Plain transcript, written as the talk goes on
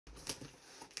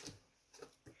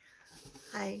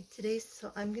Hi, so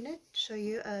I'm going to show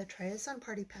you a Tryazon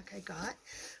party pack I got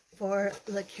for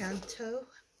Lakanto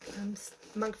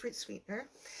Monkfruit sweetener.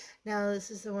 Now this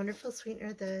is a wonderful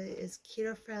sweetener that is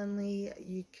keto friendly.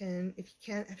 You can, if you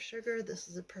can't have sugar, this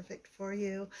is a perfect for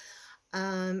you.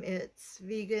 It's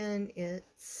vegan,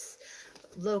 it's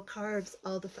low carbs,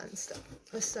 all the fun stuff.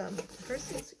 So the first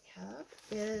things we have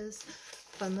is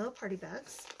fun little party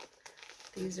bags.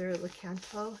 These are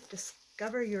Lakanto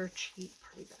Discover Your Treat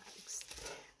party bags.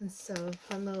 And so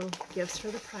fun little gifts for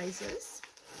the prizes.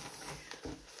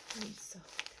 And so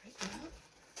there we go.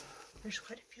 There's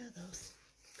quite a few of those.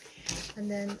 And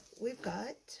then we've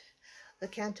got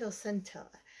Lakanto Suntella.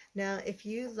 Now if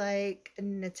you like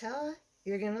Nutella,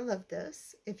 you're going to love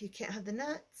this. If you can't have the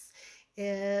nuts,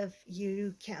 if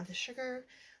you can't have the sugar,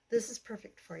 this is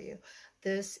perfect for you.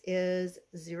 This is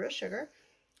 0 sugar,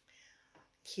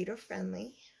 keto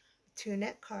friendly, 2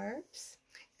 net carbs,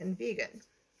 and vegan.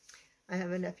 I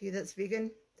have a nephew that's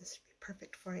vegan. This would be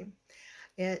perfect for him.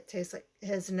 It tastes like, it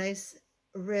has a nice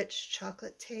rich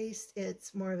chocolate taste.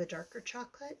 It's more of a darker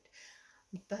chocolate,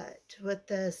 but with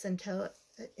the Suntella,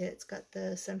 it's got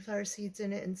the sunflower seeds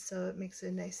in it, and so it makes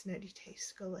a nice nutty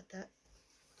taste go with that.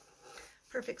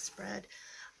 Perfect spread.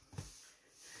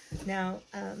 Now,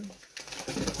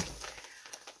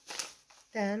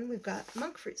 then we've got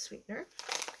Monkfruit sweetener.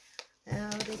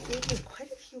 Now they gave me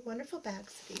quite a few wonderful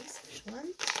bags of these. There's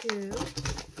 1, 2,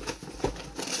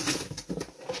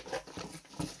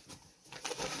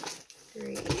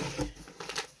 3,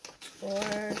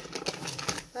 4,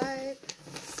 5,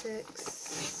 6,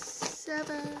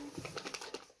 7,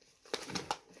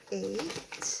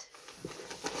 8,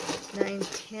 9,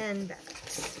 10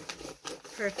 bags.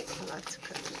 Perfect for lots of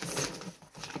cookies.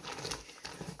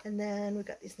 And then we've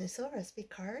got these nice little recipe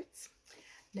cards.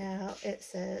 Now it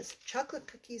says chocolate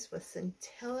cookies with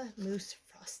Suntella mousse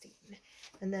frosting.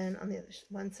 And then on the other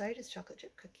one side is chocolate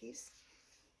chip cookies.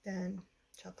 Then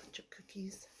chocolate chip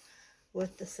cookies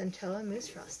with the Suntella mousse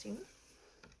frosting,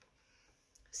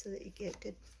 so that you get a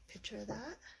good picture of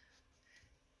that.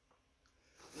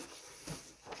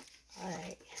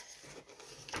 Alright.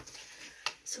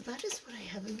 So that is what I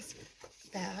have in this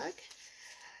bag.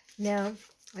 Now,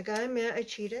 I gotta admit, I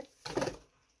cheated.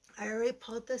 I already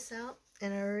pulled this out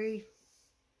and I already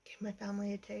gave my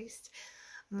family a taste.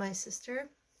 My sister,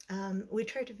 we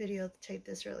tried to videotape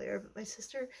this earlier, but my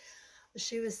sister,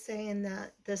 she was saying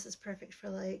that this is perfect for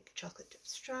like chocolate dipped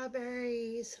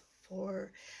strawberries,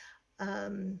 for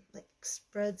like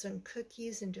spreads on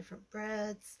cookies and different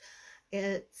breads.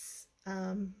 It's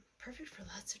perfect for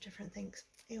lots of different things.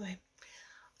 Anyway,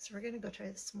 so we're gonna go try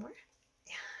this some more.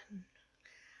 And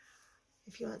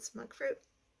if you want some monk fruit,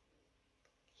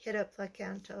 hit up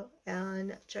Lakanto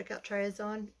and check out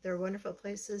Tryazon. They're wonderful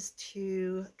places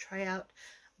to try out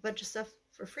a bunch of stuff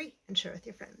for free and share with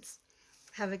your friends.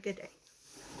 Have a good day.